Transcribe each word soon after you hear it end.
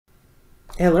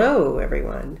Hello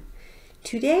everyone.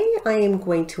 Today I am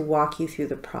going to walk you through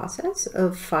the process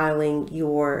of filing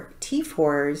your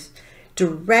T4s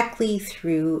directly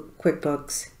through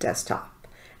QuickBooks Desktop.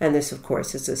 And this of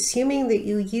course is assuming that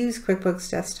you use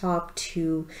QuickBooks Desktop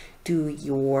to do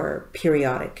your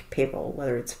periodic payroll,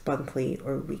 whether it's monthly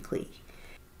or weekly.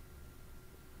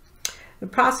 The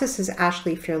process is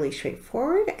actually fairly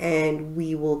straightforward and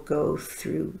we will go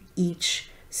through each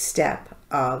step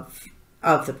of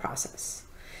the process.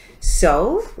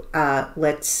 So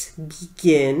let's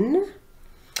begin.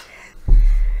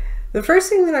 The first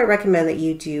thing that I recommend that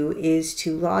you do is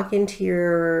to log into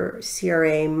your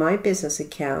CRA My Business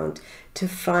account to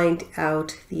find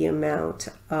out the amount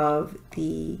of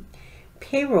the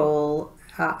payroll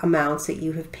amounts that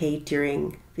you have paid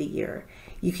during the year.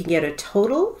 You can get a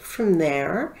total from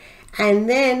there, and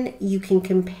then you can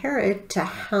compare it to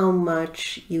how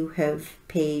much you have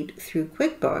paid through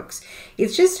QuickBooks.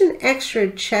 It's just an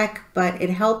extra check, but it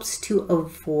helps to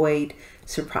avoid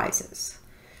surprises.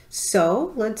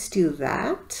 So let's do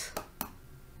that.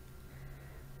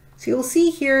 So you'll see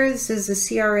here, this is the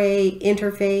CRA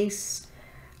interface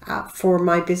for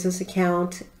My Business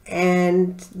account,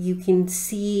 and you can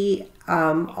see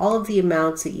all of the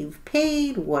amounts that you've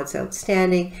paid, what's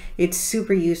outstanding. It's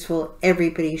super useful.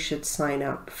 Everybody should sign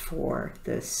up for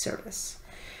this service.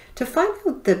 To find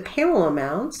out the payroll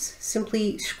amounts,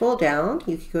 simply scroll down.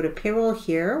 You can go to payroll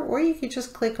here, or you can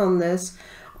just click on this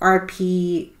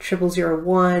RP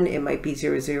 0001. It might be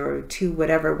 002,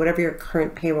 whatever your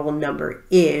current payroll number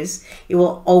is. It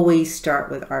will always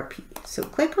start with RP. So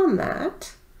click on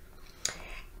that.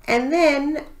 And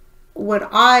then what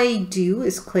I do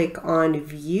is click on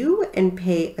View and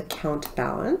Pay Account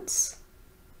Balance.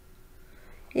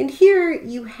 And here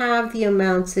you have the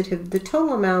amounts that have, the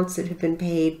total amounts that have been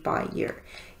paid by year.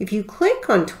 If you click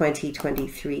on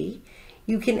 2023,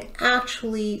 you can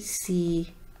actually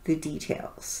see the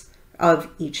details of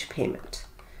each payment.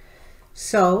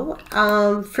 So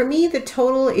for me, the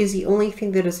total is the only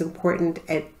thing that is important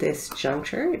at this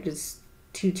juncture. It is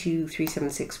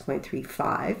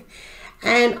 22376.35.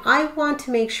 And I want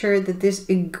to make sure that this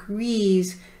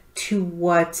agrees to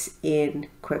what's in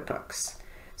QuickBooks.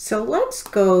 So let's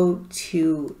go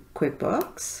to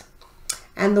QuickBooks.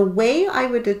 And the way I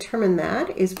would determine that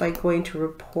is by going to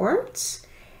Reports,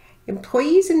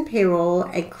 Employees and Payroll,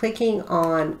 and clicking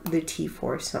on the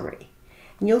T4 Summary.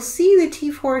 And you'll see the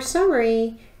T4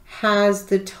 Summary has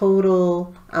the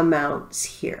total amounts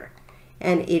here.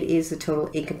 And it is the total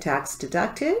income tax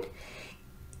deducted.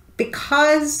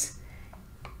 Because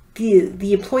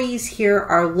the employees here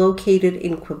are located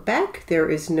in Quebec, there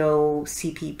is no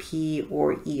CPP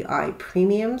or EI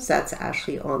premiums. That's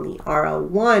actually on the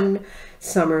RL1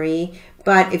 summary.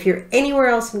 But if you're anywhere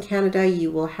else in Canada,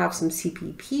 you will have some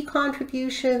CPP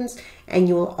contributions, and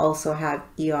you will also have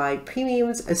EI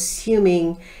premiums,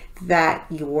 assuming that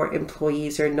your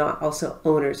employees are not also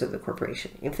owners of the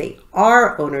corporation. If they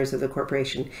are owners of the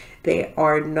corporation, they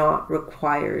are not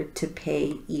required to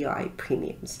pay EI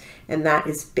premiums. And that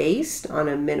is based on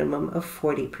a minimum of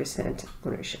 40%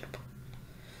 ownership.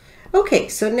 Okay,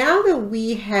 so now that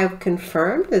we have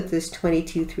confirmed that this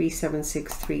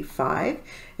 22,376.35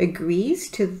 agrees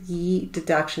to the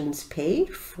deductions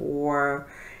paid for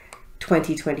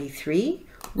 2023,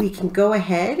 we can go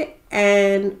ahead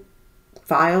and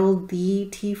file the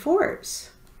T4s.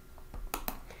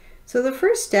 So the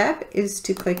first step is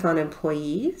to click on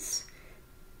Employees,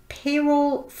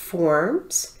 Payroll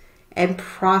Forms, and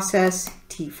Process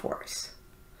T4s.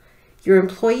 Your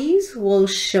employees will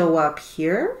show up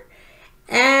here,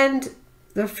 and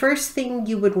the first thing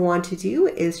you would want to do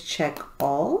is check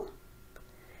All.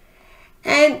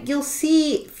 And you'll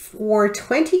see for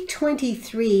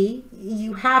 2023,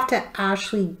 you have to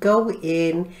actually go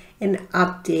in and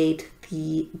update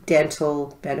the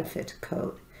dental benefit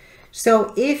code.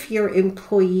 So if your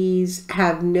employees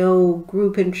have no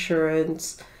group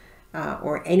insurance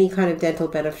or any kind of dental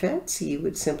benefits, you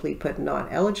would simply put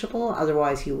not eligible.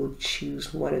 Otherwise, you will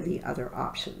choose one of the other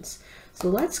options. So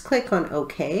let's click on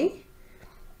OK.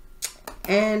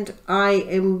 And I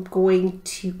am going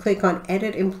to click on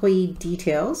Edit Employee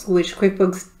Details, which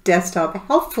QuickBooks Desktop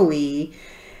helpfully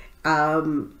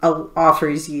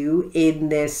offers you in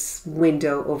this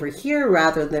window over here,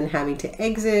 rather than having to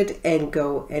exit and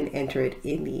go and enter it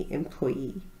in the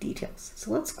employee details.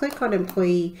 So let's click on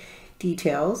Employee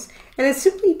Details, and it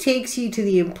simply takes you to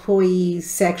the employees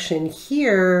section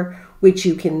here, which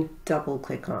you can double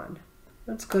click on.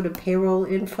 Let's go to Payroll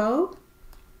Info,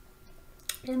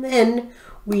 and then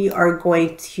we are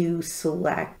going to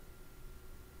select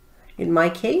In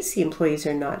my case, the employees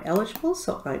are not eligible,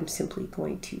 so I'm simply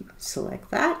going to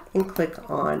select that and click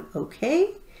on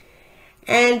OK.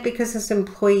 And because this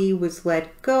employee was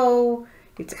let go,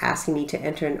 it's asking me to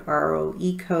enter an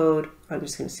ROE code. I'm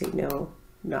just going to say no,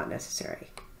 not necessary.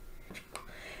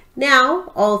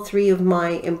 Now, all 3 of my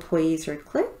employees are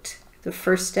clicked. The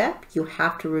first step, you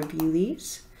have to review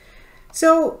these.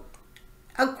 So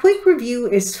a quick review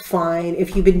is fine.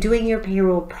 If you've been doing your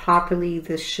payroll properly,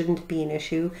 this shouldn't be an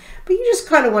issue, but you just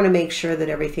kind of want to make sure that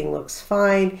everything looks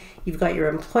fine. You've got your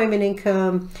employment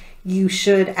income. You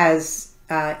should, as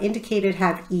indicated,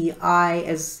 have EI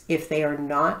as if they are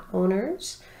not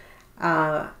owners,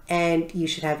 and you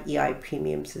should have EI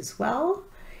premiums as well.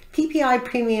 PPI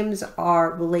premiums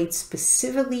relate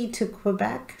specifically to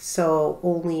Quebec, so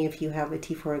only if you have a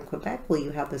T4 in Quebec will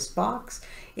you have this box.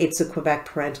 It's a Quebec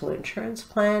parental insurance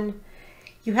plan.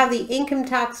 You have the income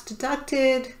tax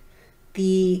deducted,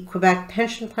 the Quebec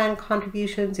pension plan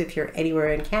contributions. If you're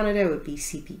anywhere in Canada, it would be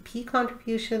CPP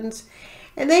contributions.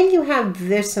 And then you have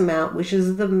this amount, which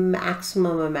is the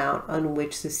maximum amount on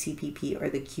which the CPP or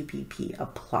the QPP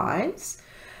applies.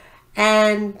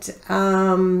 And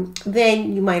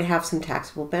then you might have some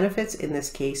taxable benefits. In this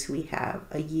case, we have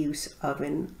a use of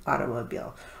an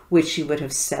automobile, which you would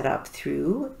have set up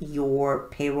through your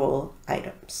payroll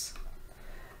items.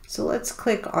 So let's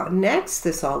click on next.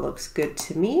 This all looks good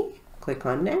to me. Click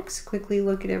on next, quickly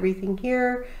look at everything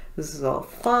here. This is all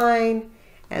fine.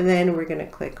 And then we're going to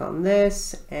click on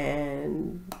this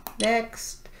and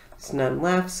next. There's none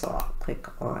left, so I'll click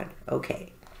on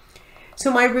OK. So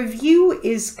my review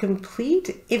is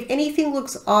complete. If anything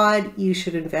looks odd, you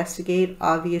should investigate,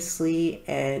 obviously,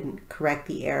 and correct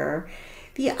the error.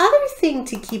 The other thing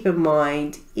to keep in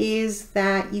mind is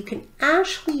that you can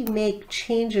actually make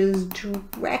changes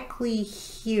directly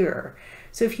here.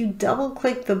 So if you double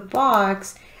click the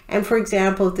box, and for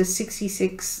example, if the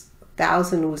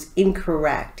 66,000 was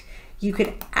incorrect, you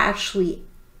could actually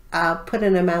put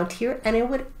an amount here and it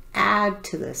would add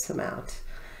to this amount.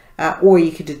 Or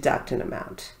you could deduct an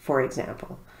amount, for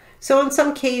example. So in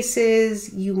some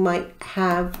cases, you might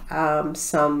have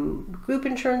some group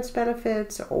insurance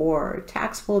benefits or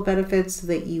taxable benefits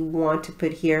that you want to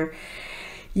put here.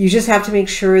 You just have to make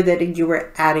sure that you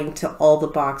are adding to all the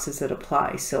boxes that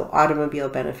apply. So automobile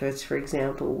benefits, for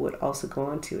example, would also go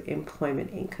onto employment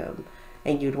income.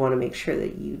 And you'd want to make sure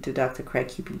that you deduct the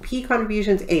correct QPP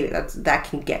contributions. Anyway, that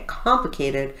can get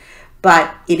complicated,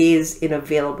 but it is an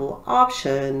available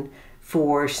option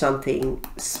for something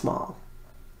small.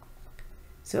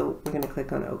 So we're going to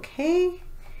click on OK.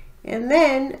 And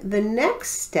then the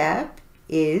next step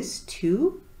is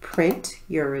to print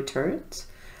your returns.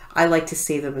 I like to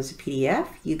save them as a PDF.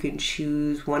 You can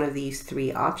choose one of these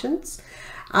 3 options.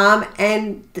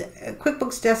 And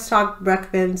QuickBooks Desktop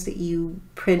recommends that you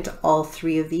print all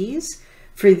 3 of these.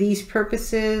 For these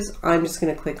purposes, I'm just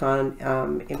going to click on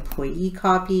employee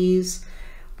copies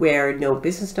where no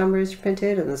business number is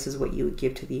printed, and this is what you would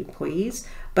give to the employees.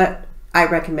 But I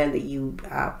recommend that you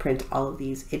print all of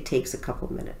these. It takes a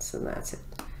couple minutes and that's it.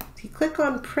 So you click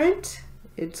on print,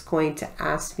 it's going to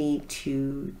ask me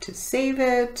to save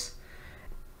it.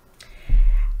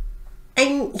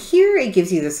 And here it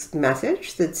gives you this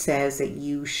message that says that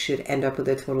you should end up with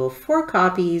a total of 4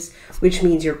 copies, which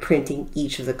means you're printing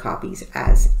each of the copies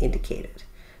as indicated.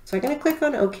 So I'm going to click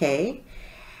on OK,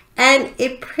 and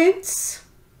it prints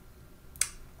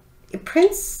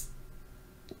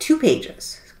 2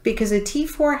 pages because a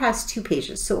T4 has 2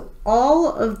 pages. So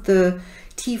all of the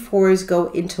T4s go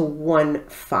into one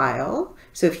file.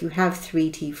 So if you have 3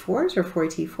 T4s or 4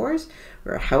 T4s,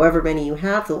 or however many you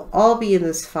have, they'll all be in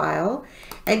this file.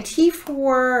 And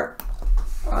T4,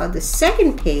 the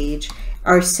second page,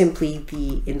 are simply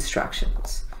the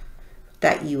instructions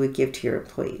that you would give to your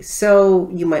employees. So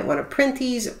you might want to print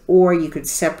these, or you could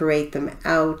separate them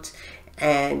out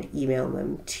and email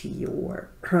them to your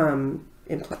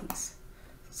employees.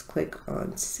 Let's click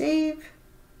on Save.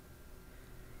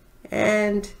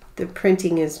 And the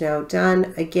printing is now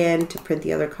done. Again, to print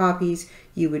the other copies,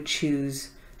 you would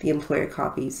choose the employer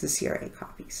copies, the CRA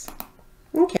copies.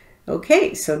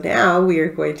 Okay, so now we are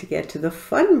going to get to the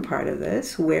fun part of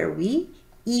this, where we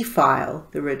e-file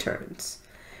the returns.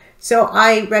 So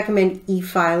I recommend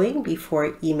e-filing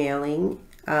before emailing,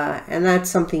 and that's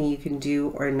something you can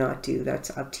do or not do.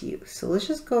 That's up to you. So let's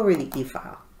just go over the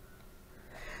e-file.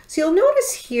 So you'll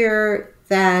notice here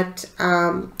that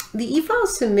the e-file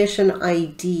submission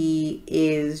ID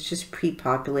is just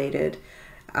pre-populated,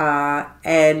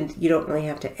 and you don't really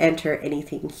have to enter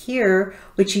anything here.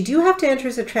 What you do have to enter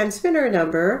is a transmitter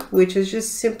number, which is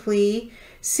just simply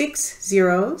 6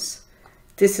 zeros,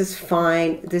 this is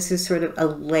fine. This is sort of a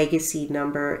legacy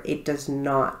number. It does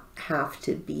not have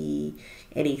to be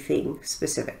anything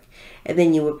specific. And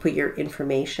then you would put your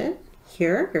information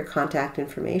here, your contact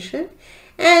information.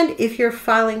 And if you're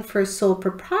filing for a sole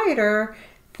proprietor,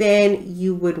 then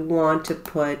you would want to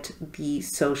put the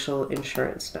social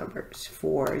insurance numbers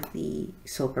for the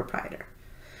sole proprietor.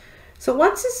 So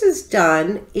once this is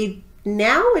done,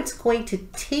 now it's going to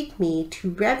take me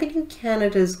to Revenue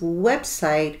Canada's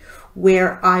website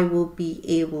where I will be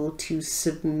able to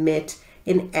submit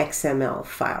an XML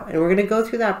file. And we're going to go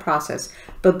through that process.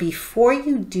 But before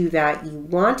you do that, you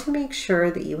want to make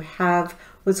sure that you have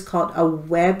what's called a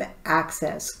web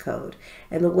access code.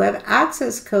 And the web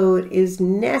access code is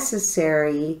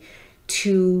necessary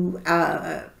to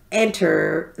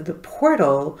enter the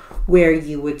portal where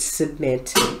you would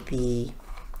submit the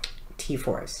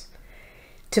T4s.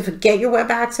 To get your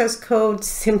web access code,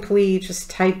 simply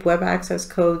just type web access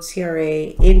code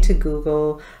CRA into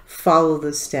Google, follow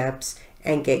the steps,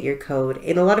 and get your code.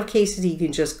 In a lot of cases, you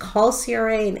can just call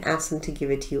CRA and ask them to give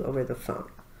it to you over the phone.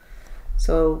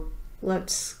 So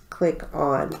let's click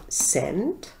on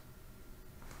send.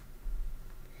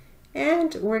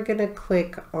 And we're going to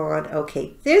click on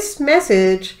OK. This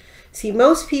message, see,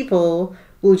 most people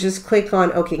will just click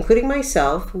on OK, including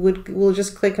myself, will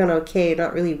just click on OK and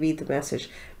not really read the message.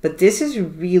 But this is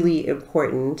really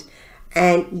important.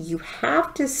 And you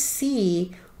have to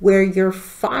see where your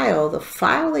file, the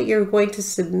file that you're going to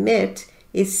submit,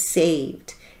 is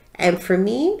saved. And for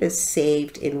me, it is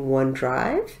saved in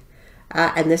OneDrive.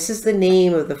 And this is the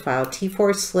name of the file,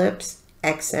 T4 Slips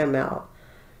XML.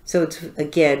 So it's,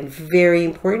 again, very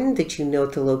important that you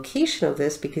note the location of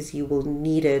this because you will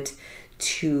need it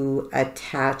to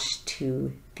attach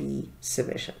to the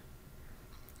submission.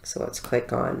 So let's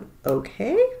click on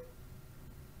OK.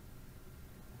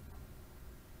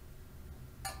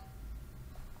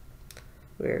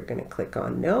 We're going to click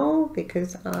on no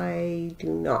because I do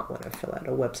not want to fill out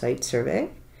a website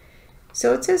survey.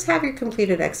 So it says have your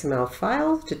completed XML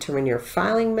file, determine your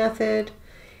filing method,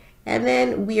 and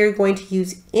then we are going to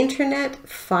use internet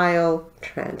file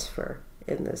transfer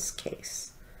in this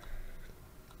case.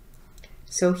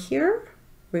 So here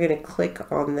we're going to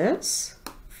click on this,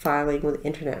 filing with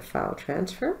internet file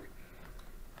transfer,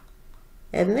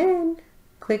 and then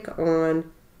click on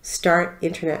start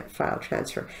internet file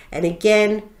transfer. And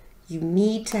again, you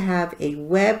need to have a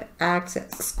web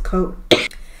access code.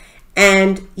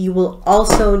 And you will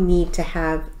also need to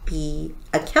have the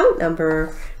account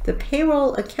number, the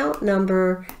payroll account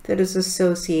number that is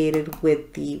associated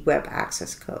with the web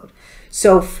access code.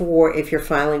 So if you're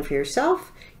filing for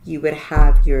yourself, you would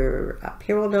have your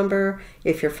payroll number.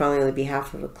 If you're filing on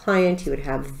behalf of a client, you would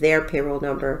have their payroll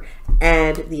number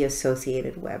and the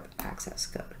associated web access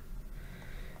code.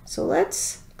 So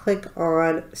let's click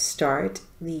on start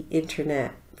the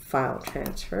internet file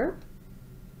transfer.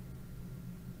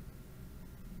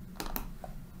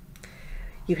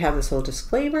 You have this little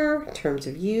disclaimer, terms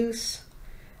of use.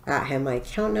 I have my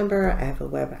account number, I have a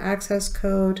web access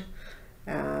code,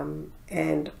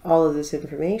 and all of this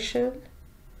information.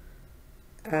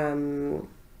 And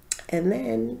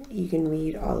then you can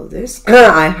read all of this.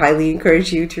 I highly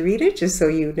encourage you to read it just so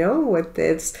you know what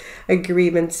this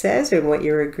agreement says and what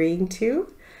you're agreeing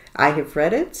to. I have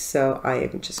read it, so I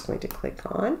am just going to click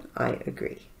on I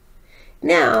agree.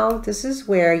 Now, this is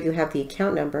where you have the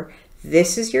account number.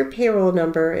 This is your payroll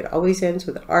number. It always ends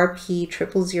with RP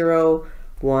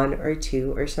 0001 or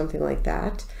 2 or something like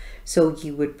that. So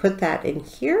you would put that in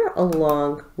here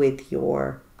along with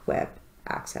your web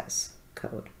access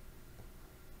code.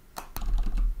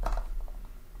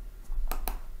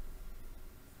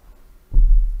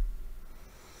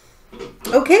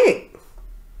 Okay,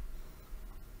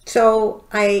 so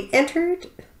I entered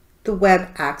the web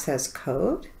access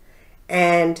code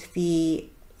and the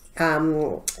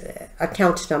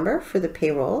account number for the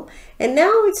payroll, and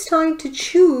now it's time to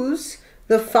choose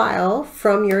the file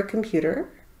from your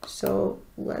computer. So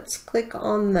let's click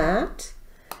on that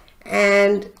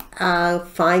and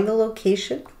find the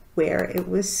location where it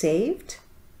was saved.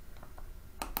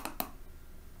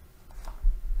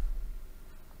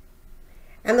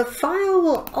 And the file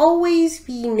will always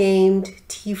be named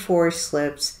T4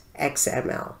 Slips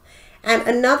XML. And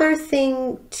another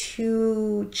thing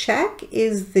to check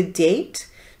is the date.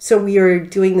 So we are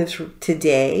doing this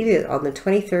today on the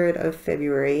 23rd of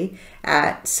February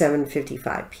at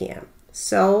 7:55 p.m.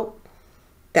 So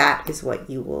that is what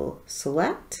you will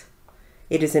select.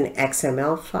 It is an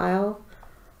XML file,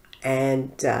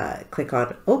 and click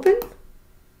on open,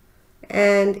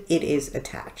 and it is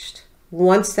attached.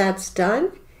 Once that's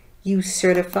done, You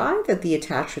certify that the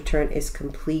attached return is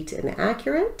complete and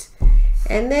accurate,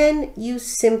 and then you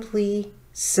simply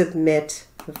submit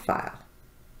the file.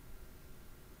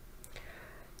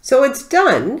 So it's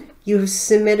done. You've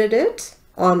submitted it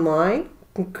online.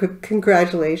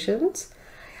 Congratulations.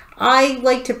 I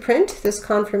like to print this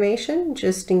confirmation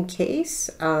just in case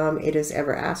it is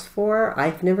ever asked for.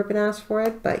 I've never been asked for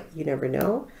it, but you never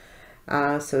know.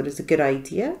 So it is a good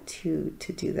idea to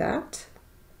do that.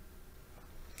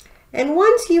 And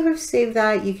once you have saved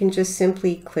that, you can just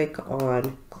simply click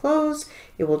on close.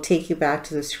 It will take you back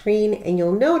to the screen, and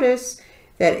you'll notice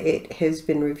that it has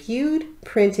been reviewed,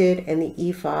 printed, and the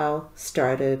e-file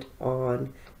started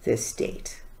on this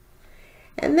date.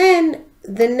 And then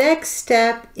the next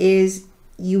step is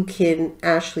you can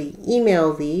actually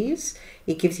email these.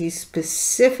 It gives you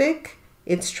specific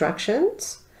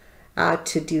instructions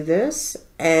to do this,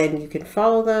 and you can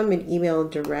follow them and email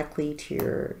directly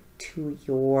to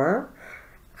your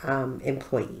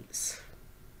employees.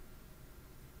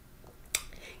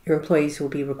 Your employees will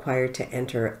be required to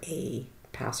enter a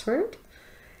password.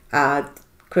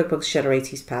 QuickBooks generates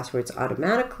these passwords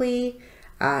automatically,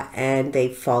 and they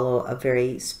follow a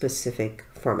very specific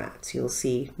format. So you'll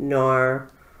see NAR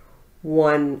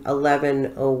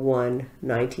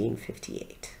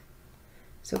 1/11/01/1958.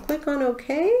 So click on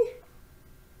OK,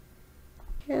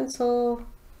 cancel,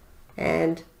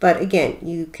 but again,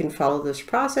 you can follow this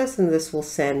process, and this will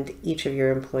send each of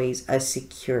your employees a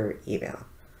secure email.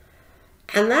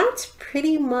 And that's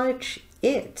pretty much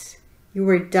it. You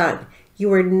are done.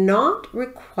 You are not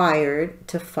required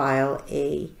to file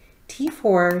a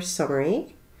T4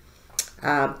 summary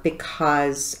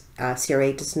because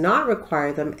CRA does not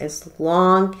require them as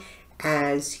long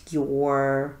as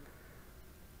your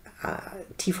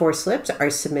T4 slips are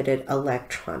submitted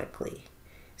electronically.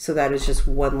 So that is just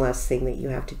one less thing that you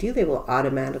have to do. They will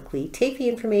automatically take the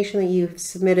information that you've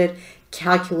submitted,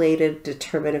 calculate it,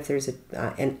 determine if there's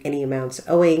any amounts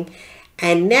owing,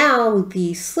 and now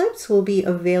the slips will be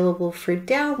available for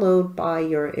download by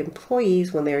your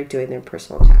employees when they're doing their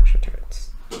personal tax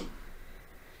returns.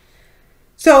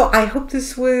 So I hope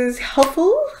this was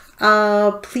helpful.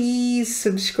 Please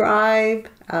subscribe,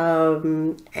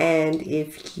 and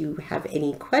if you have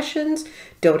any questions,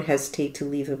 don't hesitate to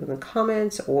leave them in the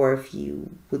comments, or if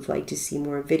you would like to see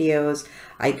more videos,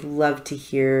 I'd love to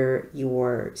hear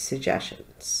your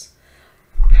suggestions.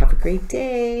 Have a great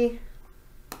day.